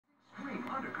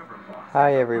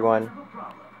Hi everyone,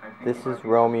 this is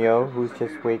Romeo who's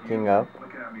just waking up.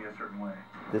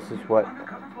 This is what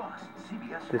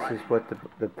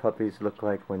the puppies look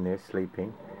like when they're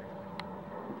sleeping.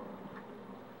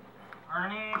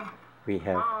 Ernie, We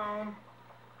have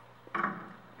you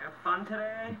have fun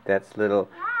today? that's little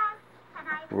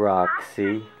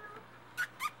Roxy,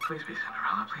 Please be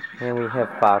Cinderella, please be and Cinderella. we have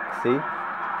Foxy.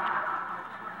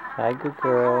 Hi good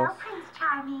girls. Prince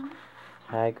Charming.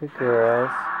 Hi good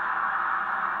girls.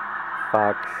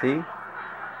 Foxy.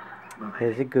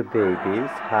 Here's the good babies.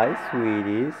 Hi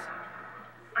sweeties.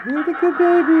 Here's the good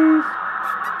babies.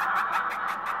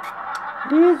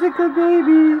 Here's the good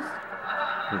babies.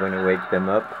 I'm going to wake them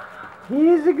up.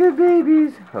 Here's the good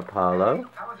babies. Apollo.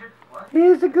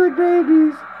 Here's the good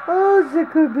babies. Oh, the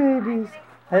good babies.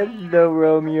 Hello,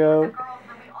 Romeo.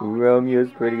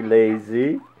 Romeo's pretty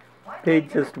lazy. They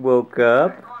just woke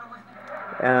up.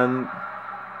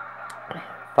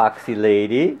 Foxy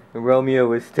lady.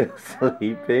 Romeo is still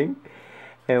sleeping.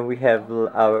 And we have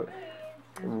our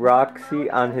Roxy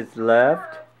on his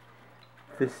left.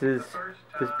 This is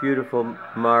this beautiful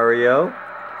Mario.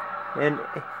 And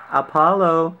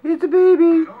Apollo. It's a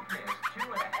baby.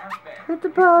 It's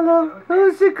Apollo.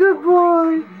 Who's a good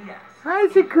boy? Hi,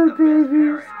 the good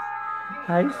babies.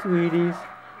 Hi, sweeties.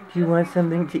 Do you want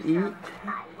something to eat?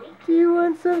 Do you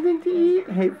want something to eat?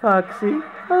 Hey, Foxy.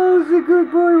 Oh, the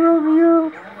good boy,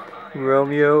 Romeo.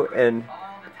 Romeo and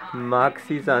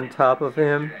Moxie's on top of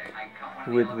him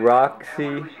with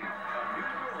Roxy.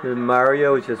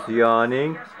 Mario is just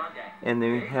yawning. And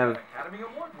then we have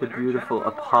the beautiful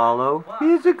Apollo.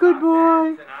 He's a good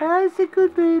boy. He's a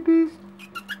good babies.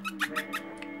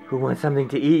 Who wants something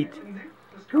to eat?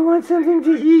 Who wants something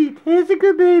to eat? Here's the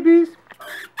good babies.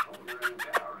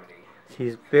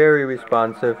 She's very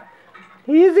responsive.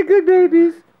 Here's the good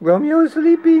babies. Romeo is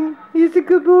sleeping. He's a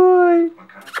good boy.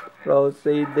 Oh,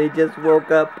 see, they just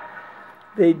woke up.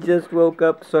 They just woke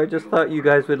up, so I just thought you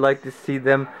guys would like to see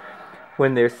them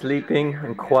when they're sleeping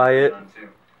and quiet.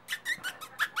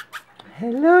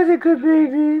 Hello, the good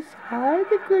babies. Hi,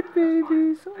 the good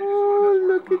babies. Oh,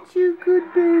 look at you,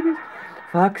 good babies.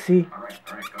 Foxy.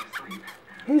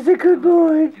 He's a good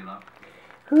boy.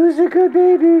 Who's a good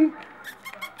baby?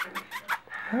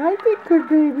 Hi, the good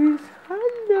babies.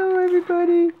 Hello,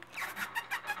 everybody.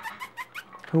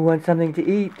 Who wants something to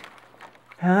eat?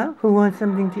 Huh? Who wants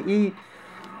something to eat?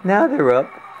 Now they're up.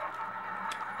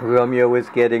 Romeo is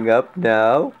getting up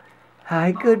now.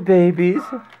 Hi, good babies.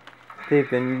 They've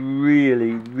been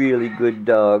really, really good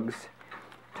dogs.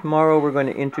 Tomorrow we're going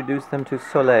to introduce them to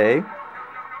Soleil.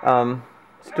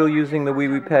 Still using the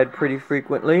wee-wee pad pretty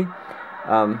frequently.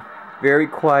 Very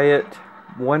quiet,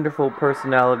 wonderful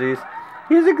personalities.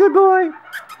 He's a good boy.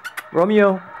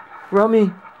 Romeo,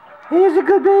 Romy, he's a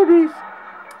good babies.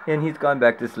 And he's gone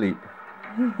back to sleep.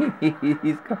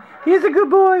 He's a good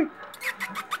boy.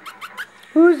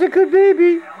 Who's a good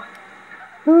baby?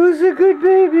 Who's a good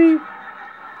baby?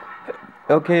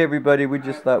 Okay, everybody, we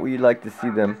just thought we'd like to see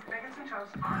them.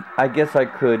 I guess I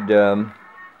could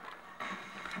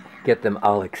get them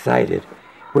all excited.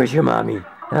 Where's your mommy?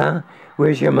 Huh?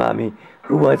 Where's your mommy?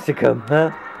 Who wants to come? Huh?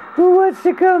 Who wants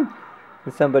to come?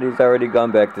 And somebody's already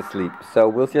gone back to sleep. So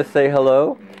we'll just say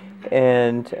hello,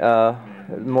 and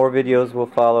more videos will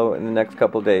follow in the next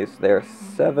couple days. They're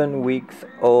 7 weeks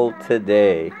old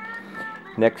today.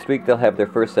 Next week they'll have their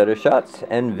first set of shots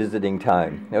and visiting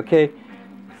time. Okay?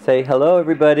 Say hello,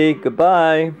 everybody.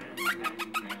 Goodbye.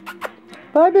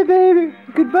 Bye, baby.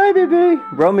 Goodbye, baby.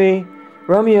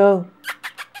 Romeo.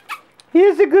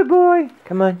 Here's a good boy.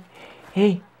 Come on.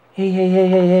 Hey.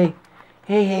 Hey.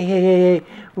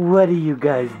 What are you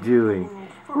guys doing?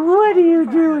 What are you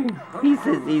doing? He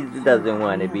says he doesn't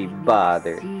want to be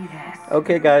bothered.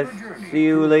 Okay, guys. See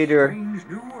you later.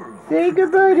 Say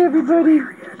goodbye to everybody.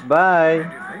 Bye.